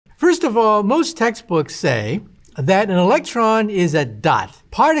First of all, most textbooks say that an electron is a dot.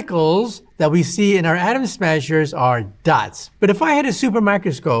 Particles that we see in our atom smashers are dots. But if I had a super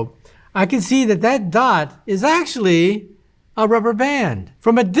microscope, I can see that that dot is actually a rubber band.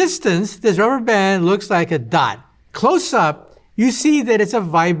 From a distance, this rubber band looks like a dot. Close up, you see that it's a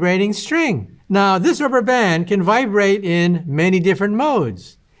vibrating string. Now, this rubber band can vibrate in many different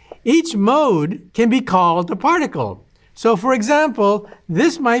modes. Each mode can be called a particle. So, for example,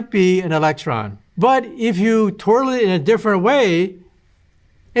 this might be an electron. But if you twirl it in a different way,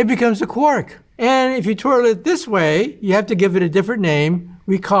 it becomes a quark. And if you twirl it this way, you have to give it a different name.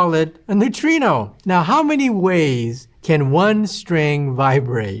 We call it a neutrino. Now, how many ways can one string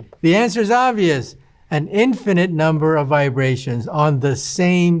vibrate? The answer is obvious. An infinite number of vibrations on the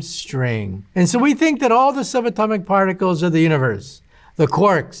same string. And so we think that all the subatomic particles of the universe, the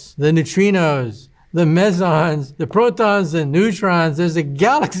quarks, the neutrinos, the mesons, the protons and neutrons, there's a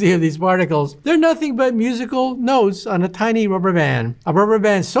galaxy of these particles. They're nothing but musical notes on a tiny rubber band. A rubber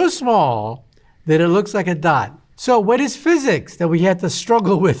band so small that it looks like a dot. So what is physics that we had to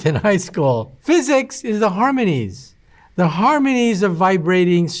struggle with in high school? Physics is the harmonies of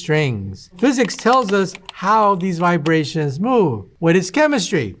vibrating strings. Physics tells us how these vibrations move. What is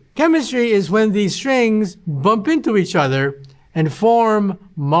chemistry? Chemistry is when these strings bump into each other and form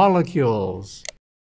molecules.